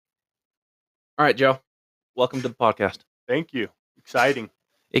All right, Joe. Welcome to the podcast. Thank you. Exciting.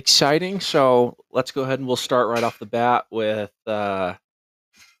 Exciting. So let's go ahead and we'll start right off the bat with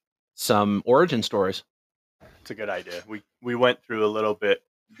some origin stories. It's a good idea. We went through a little bit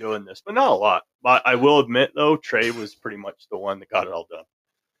doing this, but not a lot. But I will admit, though, Trey was pretty much the one that got it all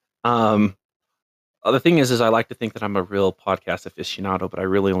done. The thing is I like to think that I'm a real podcast aficionado, but I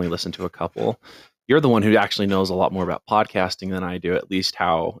really only listen to a couple. You're the one who actually knows a lot more about podcasting than I do, at least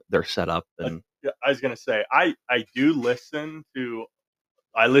how they're set up. And I was going to say, I do listen to,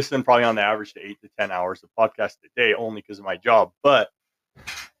 I listen probably on the average to 8 to 10 hours of podcast a day only because of my job, but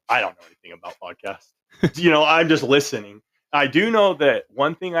I don't know anything about podcasts. I'm just listening. I do know that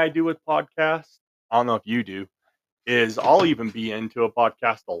one thing I do with podcasts, I don't know if you do, is I'll even be into a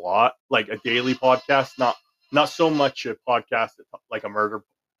podcast a lot, like a daily podcast, not so much a podcast like a murder,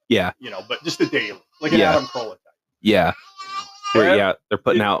 yeah, but just a daily, like an Adam Carolla type. Yeah. They're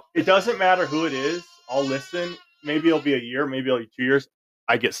putting out. It doesn't matter who it is. I'll listen. Maybe it'll be a year, maybe it'll be 2 years.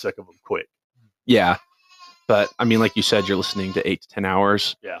 I get sick of them quick. Yeah. But I mean, like you said, you're listening to 8 to 10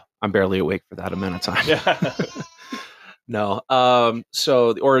 hours. Yeah. I'm barely awake for that amount of time. Yeah. No.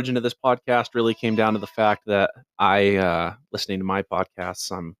 So the origin of this podcast really came down to the fact that listening to my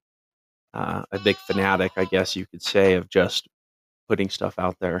podcasts, I'm a big fanatic, I guess you could say, of just putting stuff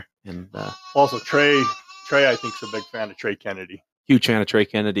out there. And also Trey, I think is a big fan of Trey Kennedy. Huge fan of Trey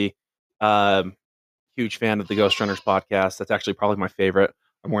Kennedy. Huge fan of the Ghost Runners podcast. That's actually probably my favorite.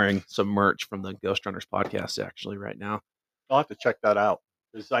 I'm wearing some merch from the Ghost Runners podcast actually right now. I'll have to check that out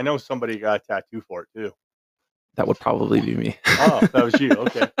because I know somebody got a tattoo for it too. That would probably be me. Oh, that was you.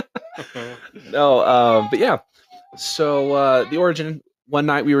 Okay. No, but yeah. So the origin. One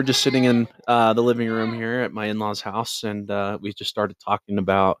night we were just sitting in the living room here at my in-laws' house, and we just started talking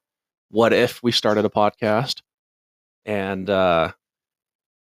about what if we started a podcast. And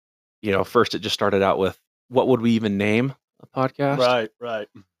first it just started out with what would we even name a podcast? Right.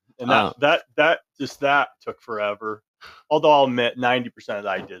 And that took forever. Although I'll admit 90% of the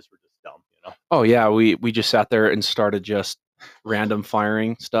ideas were just dumb, Oh yeah, we just sat there and started just random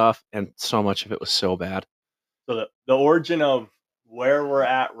firing stuff, and so much of it was so bad. So the origin of where we're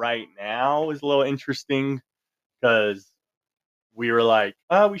at right now is a little interesting because we were like,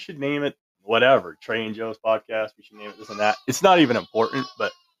 we should name it whatever, Trey and Joe's podcast. We should name it this and that. It's not even important,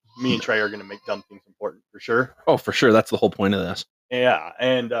 but me and Trey are going to make dumb things important for sure. Oh, for sure. That's the whole point of this. Yeah.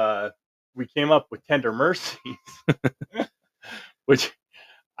 And we came up with Tender Mercies, which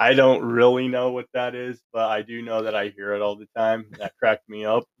I don't really know what that is, but I do know that I hear it all the time. That cracked me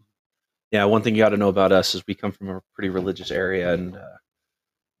up. Yeah, one thing you got to know about us is we come from a pretty religious area, and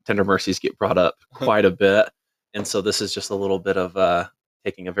Tender Mercies get brought up quite a bit. And so this is just a little bit of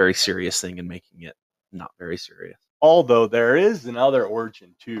taking a very serious thing and making it not very serious. Although there is another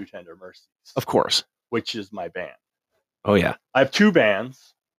origin to Tender Mercies. Of course. Which is my band. Oh, yeah. I have two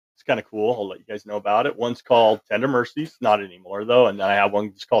bands. It's kind of cool. I'll let you guys know about it. One's called Tender Mercies. Not anymore, though. And then I have one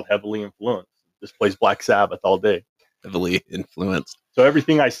that's called Heavily Influenced. Just plays Black Sabbath all day. Heavily influenced. So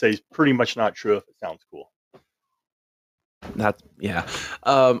everything I say is pretty much not true if it sounds cool. Yeah.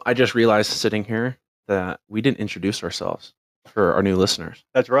 I just realized sitting here that we didn't introduce ourselves for our new listeners.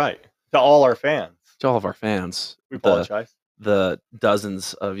 That's right. To all our fans. To all of our fans. We apologize. The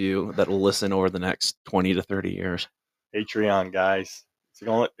dozens of you that will listen over the next 20 to 30 years. Patreon, guys.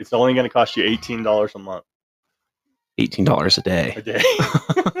 It's only going to cost you $18 a month. $18 a day. A day.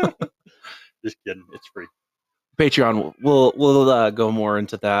 Just kidding. It's free. Patreon. We'll go more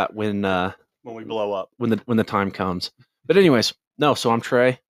into that when we blow up. When the time comes. But anyways, no. So I'm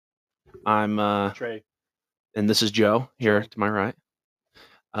Trey. I'm Trey, and this is Joe here to my right.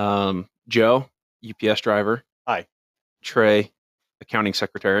 Joe, UPS driver. Hi. Trey, accounting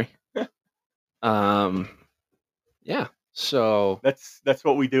secretary. Yeah. So that's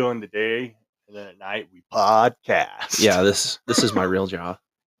what we do in the day, and then at night we podcast. Yeah, this is my real job.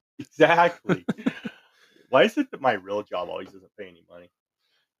 Exactly. Why is it that my real job always doesn't pay any money?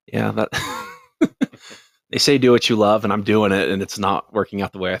 Yeah, that they say do what you love, and I'm doing it, and it's not working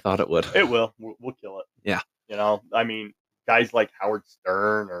out the way I thought it would. It will. We'll kill it. Yeah. I mean, guys like Howard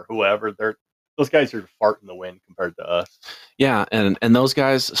Stern or whoever, those guys are fart in the wind compared to us. Yeah, and those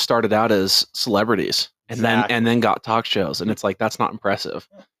guys started out as celebrities and then got talk shows, and it's like that's not impressive.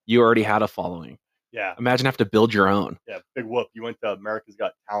 You already had a following. Yeah. Imagine have to build your own. Yeah, big whoop. You went to America's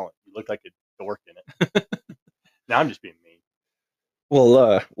Got Talent. You look like a dork in it. Now I'm just being mean.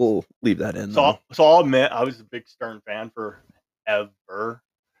 We'll leave that in. So I'll admit I was a big Stern fan forever,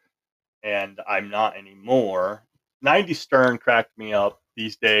 and I'm not anymore. 90 Stern cracked me up.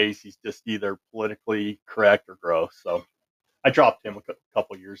 These days, he's just either politically correct or gross. So I dropped him a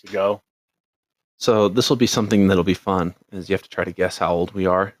couple years ago. So this will be something that'll be fun. Is you have to try to guess how old we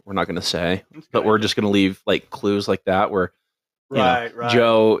are. We're not going to say, That's but good. we're just going to leave like clues like that. Where Right.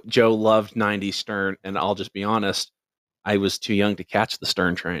 Joe loved '90s Stern, and I'll just be honest. I was too young to catch the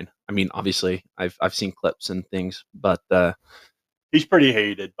Stern train. I mean, obviously, I've seen clips and things, but He's pretty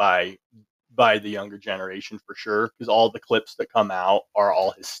hated by the younger generation for sure, because all the clips that come out are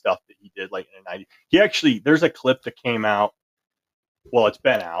all his stuff that he did like in the 90s. He actually, there's a clip that came out. Well, it's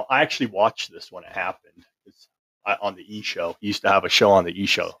been out. I actually watched this when it happened. It's on the E Show. He used to have a show on the E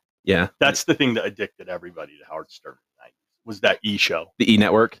Show. yeah, That's the thing that addicted everybody to Howard Stern in the 90s, was that E Show. the E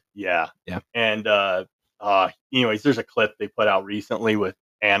Network. Yeah. Yeah. And anyways, there's a clip they put out recently with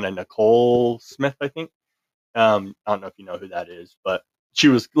Anna Nicole Smith, I think. I don't know if you know who that is, but she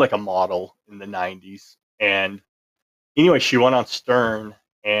was like a model in the 90s. And anyway, she went on Stern,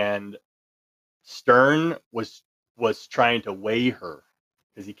 and Stern was trying to weigh her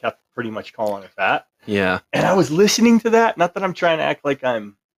because he kept pretty much calling her fat. Yeah. And I was listening to that. Not that I'm trying to act like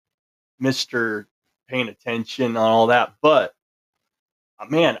I'm Mr. paying attention on all that, but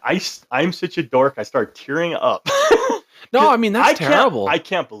man, I'm such a dork. I started tearing up. No, I mean that's terrible. I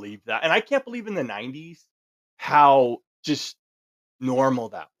can't believe that, and I can't believe in the 90s how just normal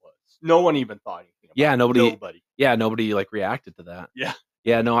that was. No one even thought anything about Yeah, it. nobody. Yeah, nobody like reacted to that. Yeah.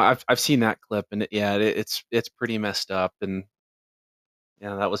 Yeah, no, I've seen that clip, and it's pretty messed up, and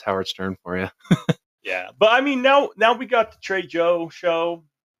yeah, that was Howard Stern for you. Yeah, but I mean, now we got the Trey Joe show.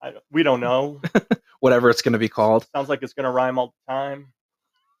 We don't know. Whatever it's going to be called. Sounds like it's going to rhyme all the time.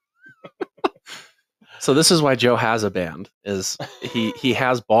 So this is why Joe has a band. Is he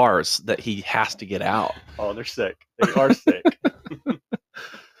has bars that he has to get out. Oh, they're sick. They are sick.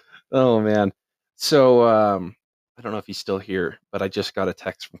 Oh man. So I don't know if he's still here, but I just got a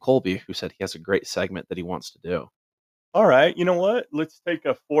text from Colby who said he has a great segment that he wants to do. All right, you know what? Let's take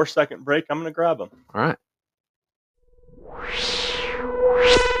a 4-second break. I'm going to grab him. All right.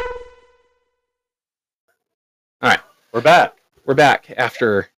 All right. We're back. We're back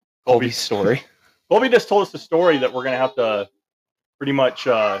after Colby's story. Colby just told us a story that we're going to have to pretty much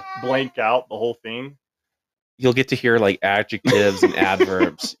blank out the whole thing. You'll get to hear like adjectives and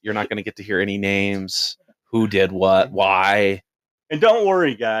adverbs. You're not going to get to hear any names, who did what, why. And don't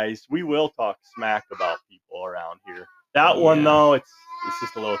worry, guys. We will talk smack about people around here. That one, though, it's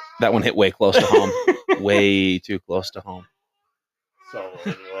just a little... That one hit way close to home. Way too close to home. So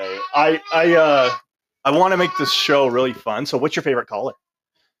anyway, I want to make this show really fun. So what's your favorite color?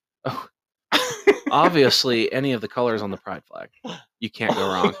 Oh, obviously, any of the colors on the pride flag. You can't go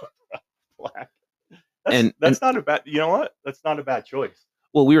wrong. Black. That's not a bad... You know what? That's not a bad choice.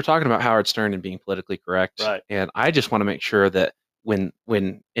 Well, we were talking about Howard Stern and being politically correct. Right. And I just want to make sure that when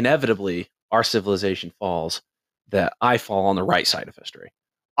inevitably our civilization falls, that I fall on the right side of history.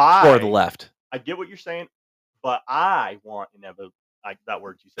 Or the left. I get what you're saying, but I want that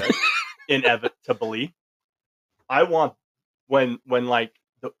word you said, inevitably. I want when like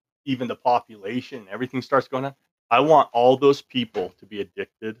even the population and everything starts going on, I want all those people to be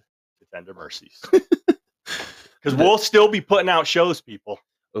addicted to Tender Mercies. Because we'll still be putting out shows, people.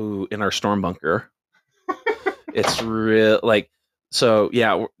 Ooh, in our storm bunker. It's real, like, so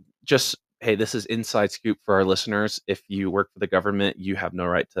yeah, just, hey, this is inside scoop for our listeners. If you work for the government, you have no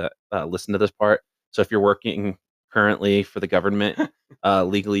right to listen to this part. So if you're working currently for the government,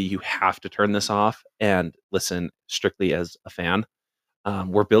 legally, you have to turn this off and listen strictly as a fan.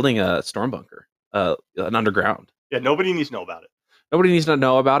 We're building a storm bunker, an underground. Yeah, nobody needs to know about it. Nobody needs to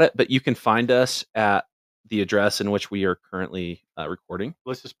know about it, but you can find us at the address in which we are currently recording.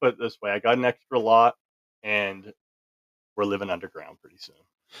 Let's just put it this way. I got an extra lot, and we're living underground pretty soon.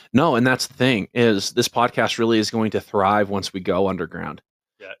 No, and that's the thing, is this podcast really is going to thrive once we go underground.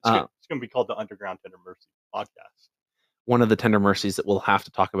 Yeah, it's going to be called the Underground Tender Mercy Podcast. One of the Tender Mercies that we'll have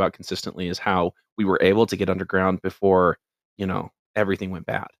to talk about consistently is how we were able to get underground before, everything went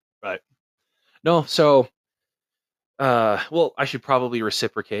bad. Right. No, so, well, I should probably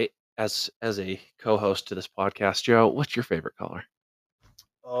reciprocate as a co-host to this podcast. Joe, what's your favorite color?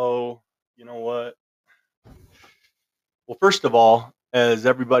 Oh, you know what? Well, first of all, as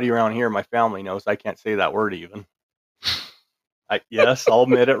everybody around here, my family knows, I can't say that word even. Yes, I'll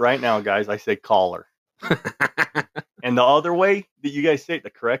admit it right now, guys. I say collar. And the other way that you guys say it, the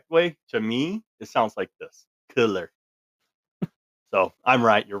correct way, to me, it sounds like this. Color. So I'm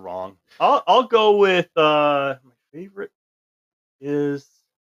right, you're wrong. I'll go with my favorite is,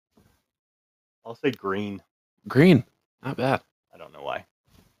 I'll say green. Green. Not bad. I don't know why.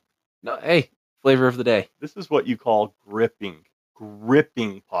 No, hey, flavor of the day. This is what you call gripping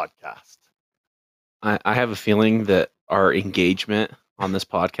podcast. I have a feeling that our engagement on this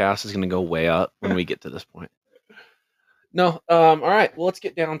podcast is going to go way up when we get to this point. No, all right. Well, let's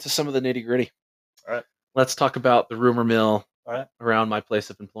get down to some of the nitty gritty. All right. Let's talk about the rumor mill All right. around my place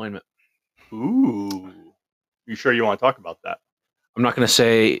of employment. Ooh. You sure you want to talk about that? I'm not going to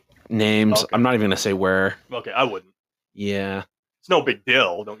say names. Okay. I'm not even going to say where. Okay, I wouldn't. Yeah. It's no big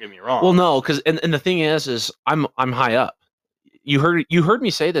deal. Don't get me wrong. Well, no, because and the thing is I'm high up. You heard me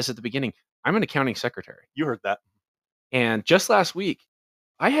say this at the beginning. I'm an accounting secretary, You heard that. and just last week,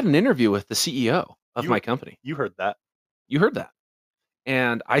 I had an interview with the CEO of my company. You heard that. You heard that,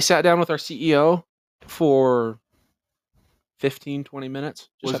 and I sat down with our CEO for 15, 20 minutes.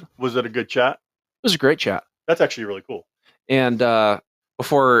 Was it a good chat? It was a great chat. That's actually really cool. And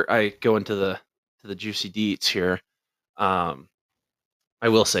before I go into the juicy deets here, I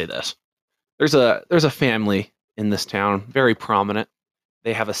will say this: there's a family in this town, very prominent.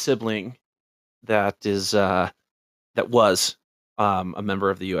 They have a sibling that was a member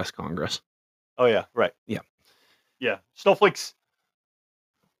of the U.S. Congress. Oh yeah, right. Yeah. Snowflakes.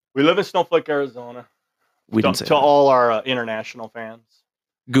 We live in Snowflake, Arizona. We didn't say to that. all our international fans.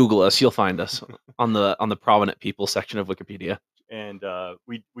 Google us; you'll find us on the prominent people section of Wikipedia. And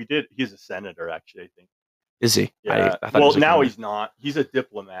we did. He's a senator, actually. I think. Is he? Yeah. I thought he was a now farmer. he's not. He's a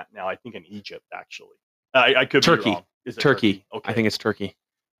diplomat now. I think in Egypt, actually. I could Turkey. be wrong. Is it Turkey. Okay. I think it's Turkey.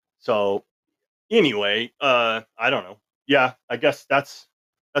 So, anyway, I don't know. Yeah, I guess that's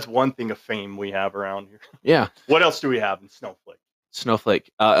one thing of fame we have around here. Yeah. What else do we have in Snowflake?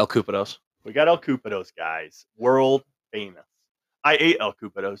 Snowflake. El Cupidos. We got El Cupidos, guys. World famous. I ate El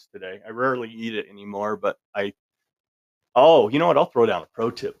Cupidos today. I rarely eat it anymore, but Oh, you know what? I'll throw down a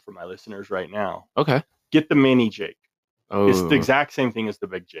pro tip for my listeners right now. Okay. Get the mini Jake. Oh. It's the exact same thing as the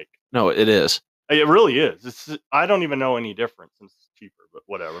big Jake. No, it is. It really is. I don't even know any difference since it's cheaper, but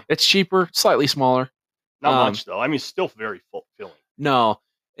whatever. It's cheaper, slightly smaller. Not much though. I mean, still very filling. No,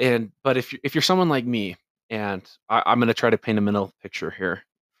 but if you're someone like me, and I'm going to try to paint a mental picture here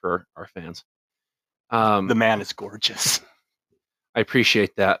for our fans. The man is gorgeous. I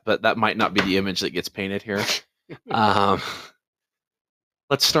appreciate that, but that might not be the image that gets painted here.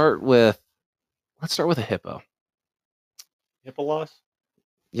 Let's start with a hippo. Hippo loss?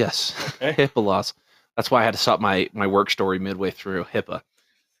 Yes, Okay. HIPAA laws. That's why I had to stop my work story midway through HIPAA.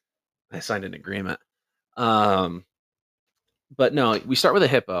 I signed an agreement. But no, we start with a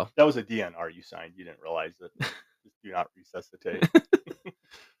hippo. That was a DNR you signed. You didn't realize it. Just do not resuscitate.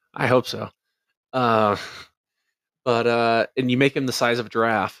 I hope so. But and you make him the size of a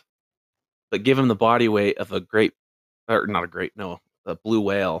giraffe, but give him the body weight of a blue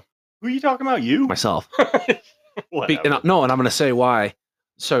whale. Who are you talking about? You? Myself. Whatever. And I'm going to say why.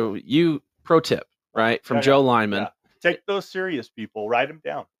 So pro tip, right? From Joe Lyman. Yeah. Take those serious people, write them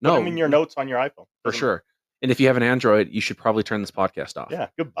down. No. Put them in your notes on your iPhone. For sure. And if you have an Android, you should probably turn this podcast off. Yeah,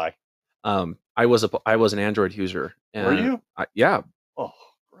 goodbye. I was an Android user. Were you? Yeah. Oh,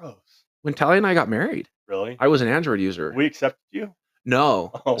 gross. When Tally and I got married, really? I was an Android user. We accepted you?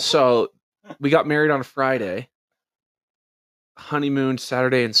 No. Oh. So we got married on a Friday. Honeymoon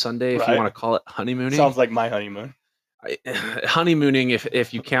Saturday and Sunday, if you want to call it honeymooning. Sounds like my honeymoon. Honeymooning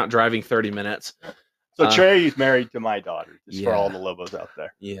if you count driving 30 minutes. So Trey's married to my daughter, just for all the Yeah. Lobos out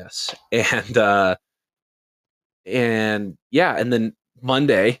there. Yes. And then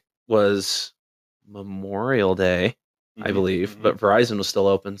Monday was Memorial Day, I believe, but Verizon was still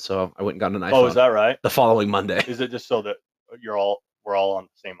open, so I went and got an iPhone. Oh, is that right? The following Monday. Is it just so that we're all on the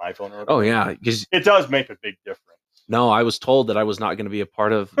same iPhone or whatever? Oh yeah, because it does make a big difference. no, I was told that I was not going to be a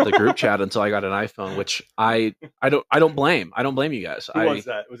part of the group chat until I got an iPhone, which I don't blame. I don't blame you guys. Who was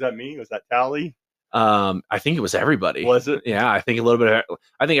that? Was that me? Was that Tally? I think it was everybody. Was it? Yeah, I think a little bit.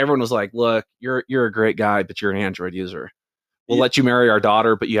 I think everyone was like, "Look, you're a great guy, but you're an Android user. We'll let you marry our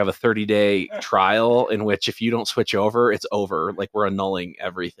daughter, but you have a 30-day trial in which if you don't switch over, it's over. Like we're annulling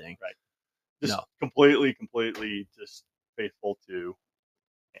everything." Right. Just completely just faithful to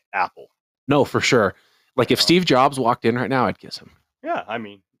Apple. No, for sure. Like if Steve Jobs walked in right now, I'd kiss him. Yeah, I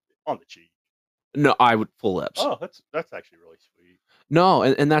mean, on the cheek. No, I would full lips. Oh, that's actually really sweet. No,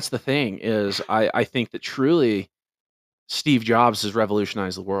 and that's the thing is I think that truly Steve Jobs has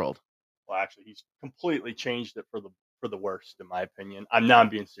revolutionized the world. Well, actually, he's completely changed it for the worst, in my opinion. I'm not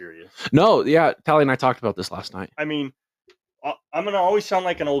being serious. No, yeah, Tally and I talked about this last night. I mean, I'm going to always sound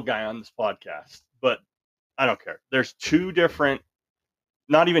like an old guy on this podcast, but I don't care. There's two different,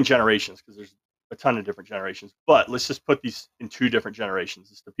 not even generations, because there's a ton of different generations, but let's just put these in two different generations.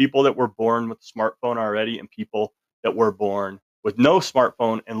 It's the people that were born with a smartphone already and people that were born with no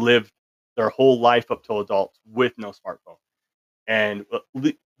smartphone and lived their whole life up till adults with no smartphone. And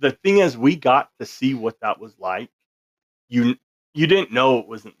the thing is, we got to see what that was like. you didn't know it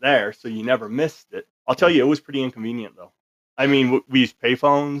wasn't there, so you never missed it. I'll tell you, it was pretty inconvenient though. I mean, we used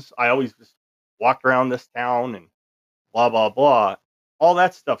payphones. I always just walked around this town and blah blah blah. All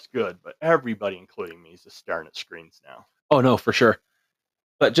that stuff's good, but everybody, including me, is just staring at screens now. Oh no, for sure.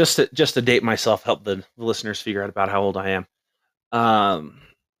 But just to date myself, help the listeners figure out about how old I am. Um,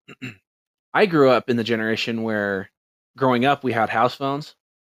 I grew up in the generation where, growing up, we had house phones.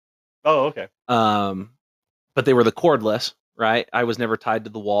 Oh, okay. But they were the cordless, right? I was never tied to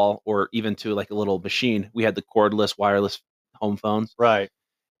the wall or even to like a little machine. We had the cordless, wireless home phones, Right.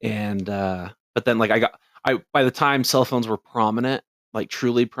 and but then like I by the time cell phones were prominent, like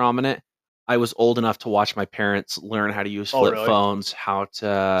truly prominent, I was old enough to watch my parents learn how to use Oh, flip really? phones, how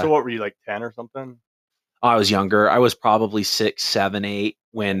to. So what were you, like 10 or something? I was younger. I was probably 6, 7, 8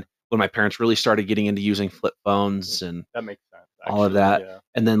 when my parents really started getting into using flip phones and That makes sense. all of Actually, that. yeah.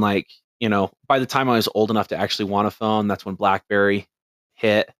 And then like, by the time I was old enough to actually want a phone, that's when BlackBerry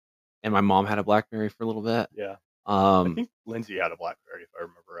hit, and my mom had a BlackBerry for a little bit. Yeah. I Um, think Lindsay had a BlackBerry, if I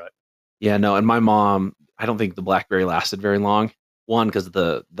remember right. yeah, no, and my mom, I don't think the BlackBerry lasted very long. One, because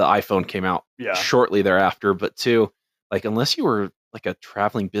the iPhone came out Yeah. shortly thereafter, but two, like unless you were like a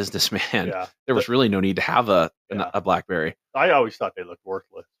traveling businessman, Yeah. there was really no need to have a BlackBerry. I always thought they looked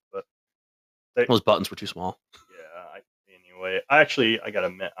worthless, but Those buttons were too small. yeah. Anyway, I gotta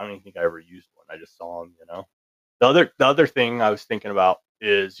admit, I don't even think I ever used one. I just saw them. The other thing I was thinking about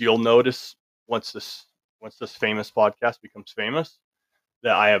is you'll notice once this famous podcast becomes famous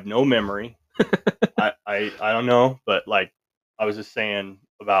that I have no memory. I don't know, but like I was just saying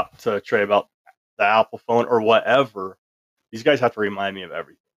to Trey about the Apple phone or whatever. These guys have to remind me of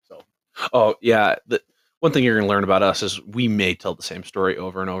everything. So Oh yeah, the one thing you're going to learn about us is we may tell the same story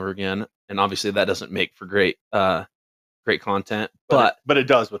over and over again, and obviously that doesn't make for great content. But it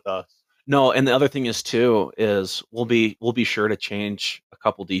does with us. no, and the other thing is too is we'll be sure to change a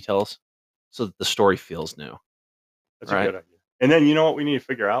couple details so that the story feels new. That's Right? a good idea. And then you know what we need to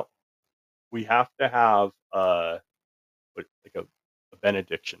figure out? We have to have like a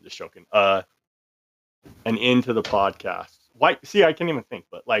benediction, just joking. An end to the podcast. Why? See, I can't even think,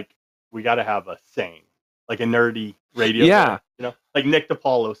 but like we got to have a saying, like a nerdy radio. Yeah. Saying, like Nick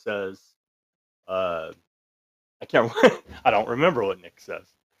DiPaolo says. I can't. I don't remember what Nick says.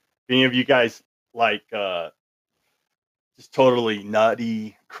 Any of you guys like just totally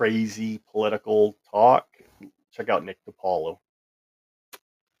nutty, crazy political talk? Check out Nick DiPaolo.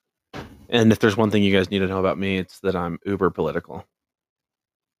 And if there's one thing you guys need to know about me, it's that I'm uber political.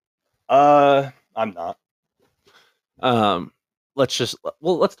 I'm not.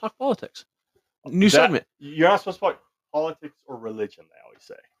 Let's talk politics. New segment. You're not supposed to talk politics or religion, they always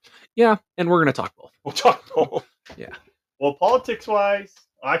say. Yeah, and we're gonna talk both. We'll talk both. Yeah. Well, politics wise,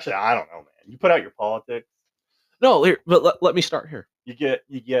 actually, I don't know, man. You put out your politics. No, here, but let me start here. You get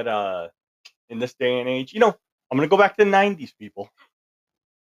in this day and age, I'm gonna go back to the 90s, people.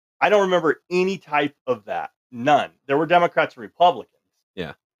 I don't remember any type of that. None. There were Democrats and Republicans.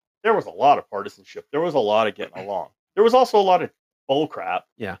 Yeah. There was a lot of partisanship. There was a lot of getting along. There was also a lot of bull crap.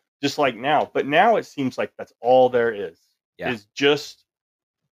 Yeah. Just like now. But now it seems like that's all there is. Yeah. Is just,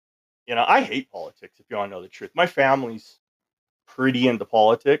 I hate politics, if you want to know the truth. My family's pretty into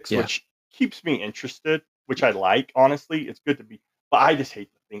politics, which keeps me interested, which I like, honestly. It's good to be, but I just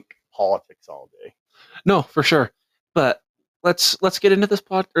hate to think politics all day. No, for sure. But let's get into this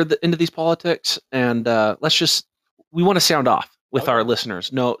into these politics, and we want to sound off with our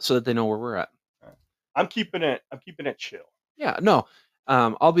listeners, so that they know where we're at. I'm keeping it chill. Yeah, no.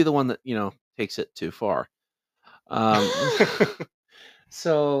 I'll be the one that, takes it too far.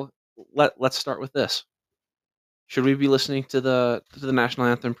 So let's start with this. Should we be listening to the national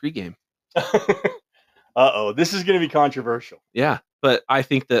anthem pregame? Uh-oh, this is going to be controversial. Yeah, but I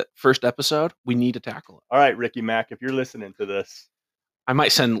think that first episode we need to tackle it. All right, Ricky Mack, if you're listening to this, I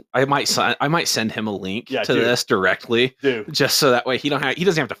might send him a link to this directly, just so that way he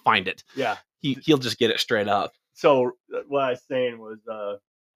doesn't have to find it. Yeah, he'll just get it straight up. So what I was saying was, what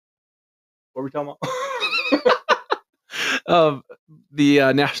were we talking about?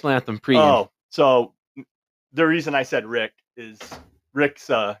 The national anthem pregame. Oh, so the reason I said Rick is Rick's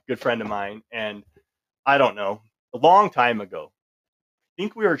a good friend of mine, and I don't know, a long time ago, I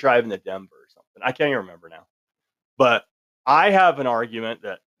think we were driving to Denver or something. I can't even remember now, but I have an argument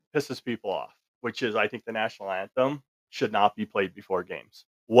that pisses people off, which is I think the national anthem should not be played before games.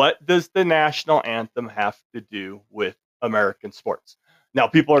 What does the national anthem have to do with American sports? Now,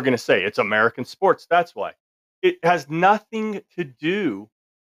 people are going to say it's American sports. That's why. It has nothing to do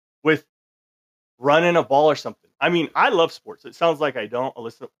with running a ball or something. I mean, I love sports. It sounds like I don't. I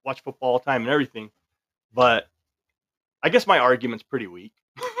watch football all the time and everything. But I guess my argument's pretty weak.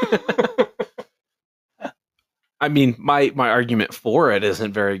 I mean, my argument for it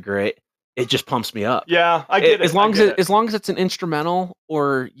isn't very great. It just pumps me up. Yeah, I get it. As long as it's an instrumental,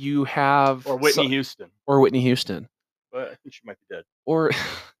 or you have Or Whitney Houston. Or Whitney Houston. But I think she might be dead.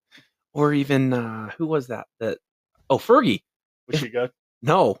 Or even who was that? Fergie. Was she good?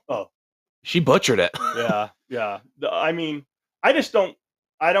 No. Oh, she butchered it. yeah. I mean, I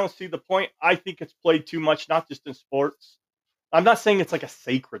don't see the point. I think it's played too much, not just in sports. I'm not saying it's like a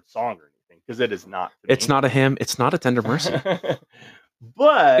sacred song or anything, because it is not. It's not a hymn. It's not a Tender Mercy.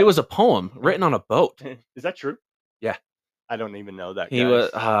 But it was a poem written on a boat. Is that true? Yeah. I don't even know that. He was.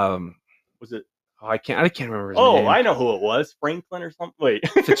 Was it? Oh, I can't remember his name. I know who it was. Franklin or something. Wait.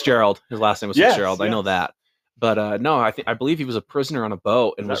 Fitzgerald. His last name was Fitzgerald. Yes. I know that. But no, I believe he was a prisoner on a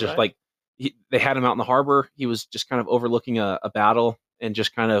boat and was just right? they had him out in the harbor. He was just kind of overlooking a battle and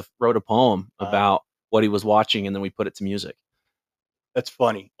just kind of wrote a poem about what he was watching, and then we put it to music. That's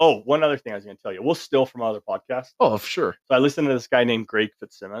funny. Oh, one other thing I was going to tell you. We'll steal from other podcasts. Oh, sure. So I listened to this guy named Greg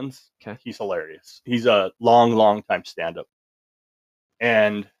Fitzsimmons. Okay. He's hilarious. He's a long time stand-up.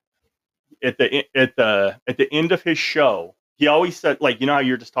 And at the end of his show, he always said, like, you know how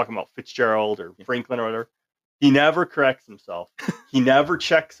you're just talking about Fitzgerald or Franklin or whatever? He never corrects himself. He never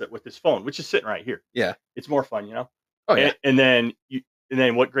checks it with his phone, which is sitting right here. Yeah. It's more fun, you know? Oh, yeah. And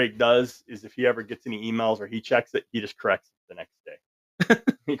then what Greg does is if he ever gets any emails or he checks it, he just corrects it the next day.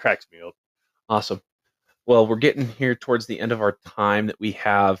 He cracks me up. Awesome. Well, we're getting here towards the end of our time that we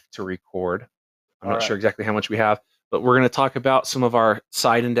have to record. I'm not sure exactly how much we have, but we're going to talk about some of our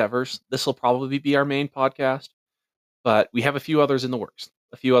side endeavors. This will probably be our main podcast, but we have a few others in the works.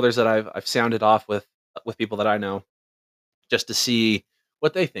 A few others that I've sounded off with people that I know, just to see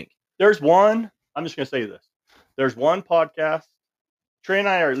what they think. There's one. I'm just going to say this. There's one podcast. Trey and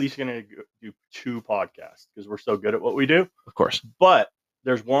I are at least going to do 2 podcasts because we're so good at what we do. Of course. But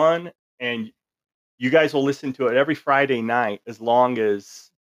there's one, and you guys will listen to it every Friday night as long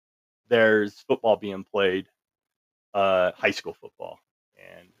as there's football being played, high school football.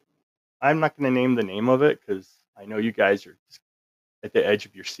 And I'm not going to name the name of it because I know you guys are just at the edge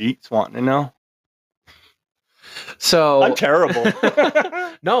of your seats wanting to know. So I'm terrible.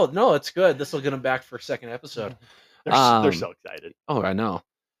 No, it's good. This will get them back for a second episode. They're so excited. Oh, I know.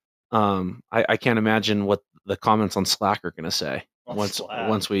 I can't imagine what the comments on Slack are going to say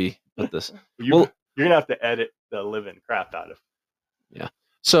once we put this. You're going to have to edit the living crap out of. Yeah.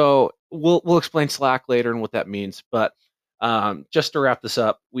 So we'll explain Slack later and what that means. But just to wrap this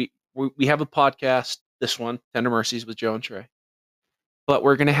up, we have a podcast. This one, Tender Mercies with Joe and Trey. But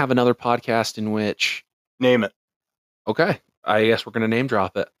we're going to have another podcast in which name it. Okay, I guess we're going to name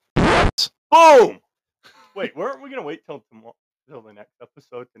drop it. Boom. Wait, weren't we going to wait till the next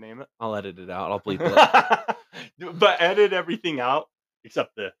episode to name it? I'll edit it out. I'll bleep it. But edit everything out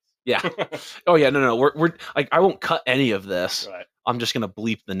except this. Yeah. Oh yeah. No. We're like, I won't cut any of this. Right. I'm just going to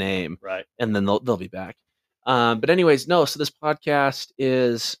bleep the name. Right. And then they'll be back. But anyways, no. So this podcast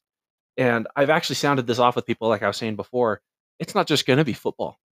is, and I've actually sounded this off with people, like I was saying before. It's not just going to be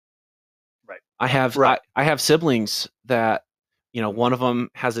football. Right. I have siblings that, one of them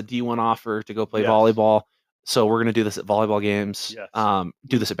has a D1 offer to go play volleyball. So we're going to do this at volleyball games,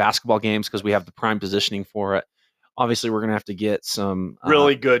 do this at basketball games because we have the prime positioning for it. Obviously, we're going to have to get some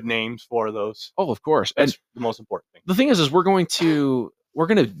really good names for those. Oh, of course. That's the most important thing. The thing is we're going to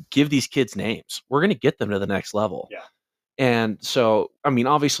give these kids names. We're going to get them to the next level. Yeah. And so, I mean,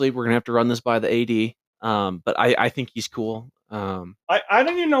 obviously, we're going to have to run this by the AD. But I think he's cool. I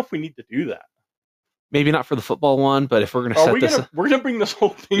don't even know if we need to do that. Maybe not for the football one, but if we're going to set this, we're going to bring this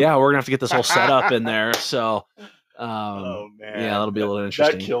whole thing. Yeah, we're going to have to get this whole setup in there. So, oh man, yeah, that'll be a little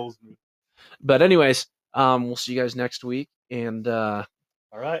interesting. That kills me. But anyways, we'll see you guys next week. And all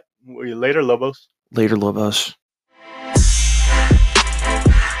right, later, Lobos. Later, Lobos.